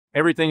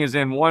Everything is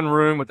in one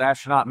room with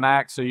Astronaut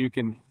Max, so you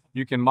can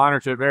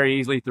monitor it very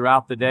easily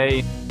throughout the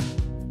day.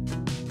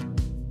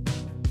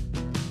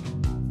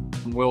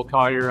 I'm Will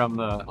Collier. I'm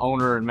the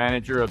owner and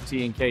manager of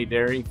T&K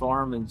Dairy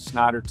Farm in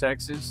Snyder,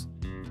 Texas.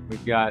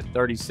 We've got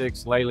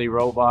 36 Lely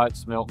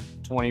robots, milk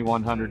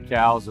 2,100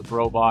 cows of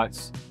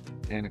robots,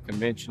 and a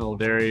conventional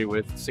dairy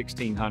with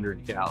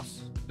 1,600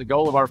 cows. The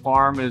goal of our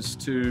farm is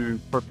to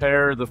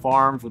prepare the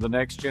farm for the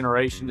next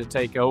generation to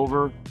take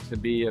over, to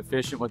be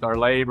efficient with our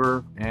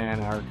labor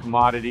and our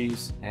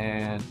commodities,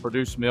 and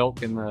produce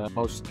milk in the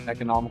most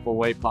economical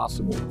way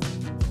possible.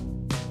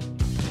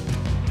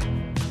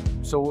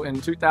 So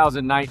in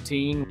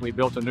 2019, we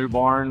built a new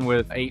barn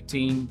with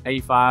 18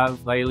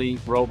 A5 Lely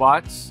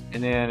robots.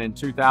 And then in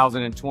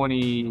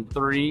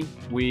 2023,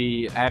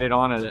 we added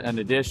on an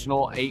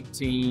additional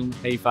 18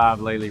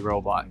 A5 Lely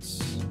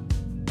robots.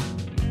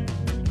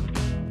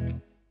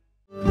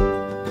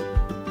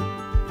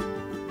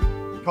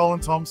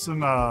 Colin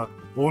Thompson,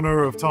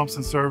 owner of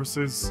Thompson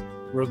Services.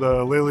 We're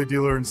the Lely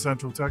dealer in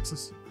Central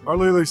Texas. Our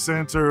Lely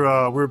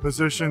Center, we're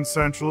positioned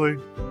centrally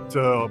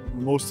to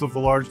most of the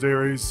large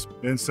dairies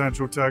in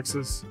Central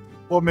Texas.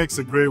 What makes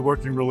a great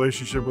working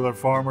relationship with our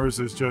farmers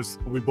is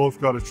just we both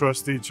got to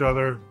trust each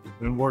other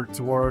and work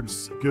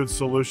towards good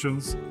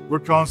solutions. We're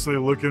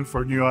constantly looking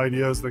for new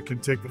ideas that can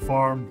take the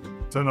farm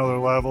to another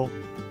level.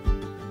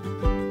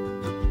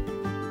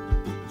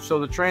 So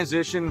the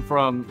transition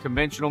from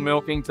conventional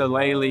milking to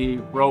Lely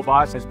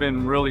robots has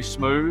been really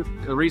smooth.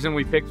 The reason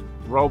we picked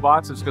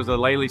robots is because of the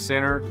Lely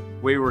Center.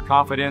 We were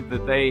confident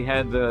that they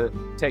had the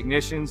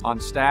technicians on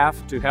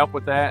staff to help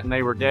with that, and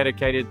they were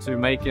dedicated to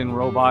making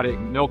robotic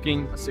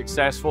milking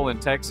successful in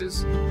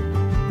Texas.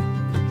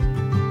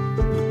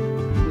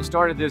 We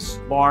started this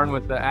barn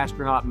with the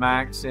Astronaut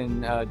Max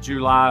in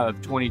July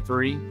of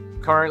 23.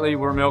 Currently,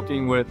 we're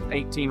milking with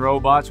 18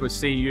 robots with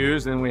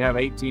CUs, and we have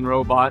 18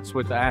 robots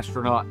with the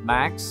Astronaut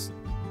Max.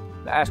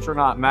 The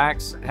Astronaut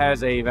Max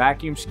has a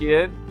vacuum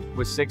skid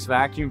with 6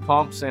 vacuum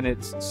pumps, and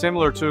it's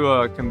similar to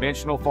a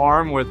conventional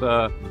farm with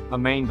a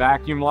main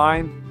vacuum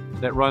line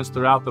that runs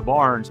throughout the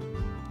barns.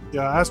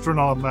 Yeah,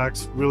 Astronaut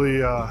Max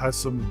really has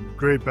some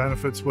great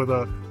benefits with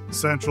a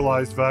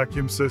centralized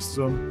vacuum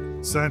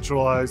system,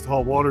 centralized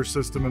hot water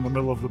system in the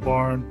middle of the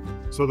barn,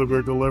 so that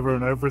we're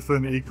delivering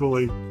everything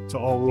equally to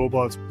all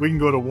robots. We can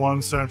go to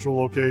one central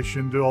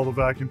location, do all the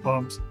vacuum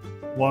pumps,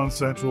 one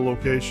central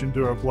location,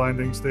 do our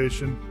blending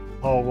station,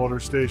 hot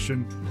water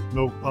station,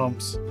 milk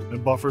pumps,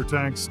 and buffer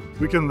tanks.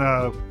 We can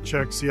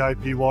check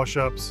CIP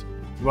wash-ups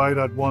right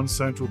at one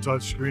central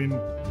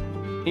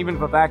touchscreen. Even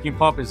if a vacuum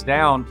pump is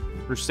down,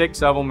 there's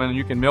 6 of them, and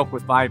you can milk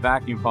with 5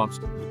 vacuum pumps.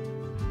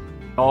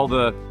 All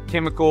the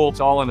chemicals,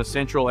 all in a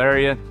central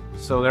area,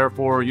 so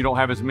therefore you don't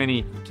have as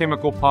many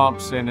chemical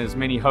pumps and as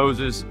many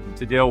hoses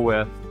to deal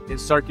with. It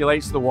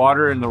circulates the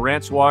water and the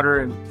rinse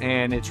water,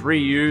 and it's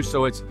reused,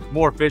 so it's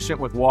more efficient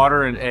with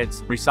water, and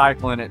it's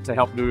recycling it to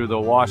help do the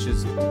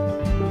washes.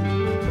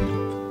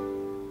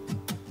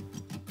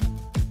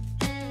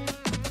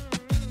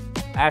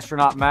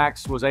 Astronaut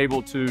Max was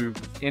able to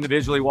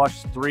individually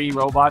wash 3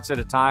 robots at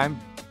a time.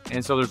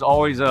 And so there's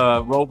always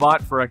a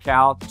robot for a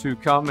cow to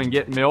come and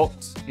get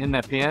milked in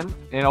that pen.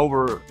 And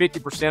over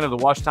 50% of the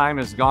wash time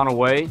has gone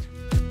away.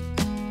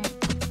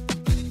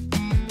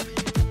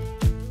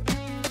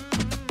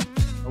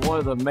 One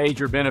of the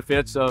major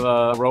benefits of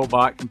a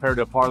robot compared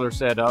to a parlor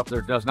setup,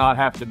 there does not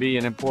have to be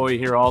an employee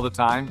here all the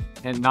time.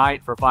 At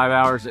night, for 5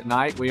 hours at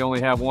night, we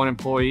only have 1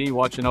 employee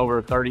watching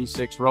over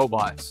 36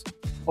 robots.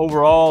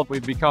 Overall,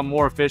 we've become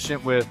more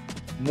efficient with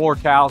more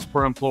cows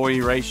per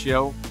employee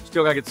ratio.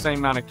 Still gotta get the same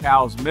amount of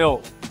cows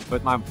milked,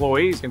 but my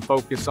employees can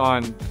focus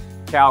on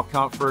cow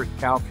comfort,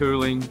 cow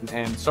cooling,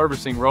 and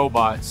servicing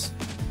robots.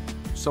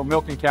 So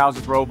milking cows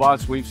with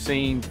robots, we've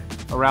seen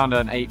around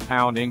an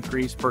 8-pound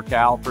increase per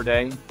cow per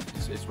day.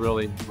 It's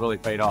really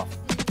paid off.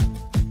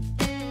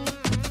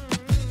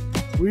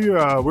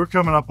 We're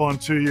coming up on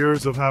 2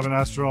 years of having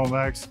Astronaut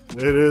Max.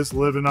 It is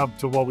living up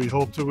to what we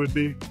hoped it would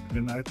be.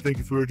 And I think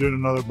if we were doing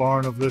another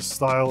barn of this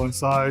style and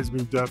size,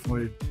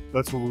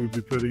 that's what we'd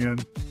be putting in.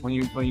 When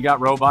you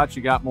got robots,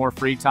 you got more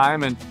free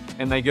time, and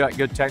they got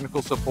good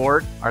technical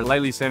support. Our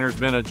Lely Center's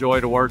been a joy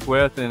to work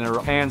with, and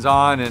they're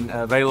hands-on and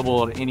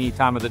available at any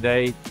time of the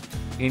day,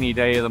 any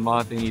day of the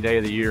month, any day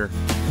of the year.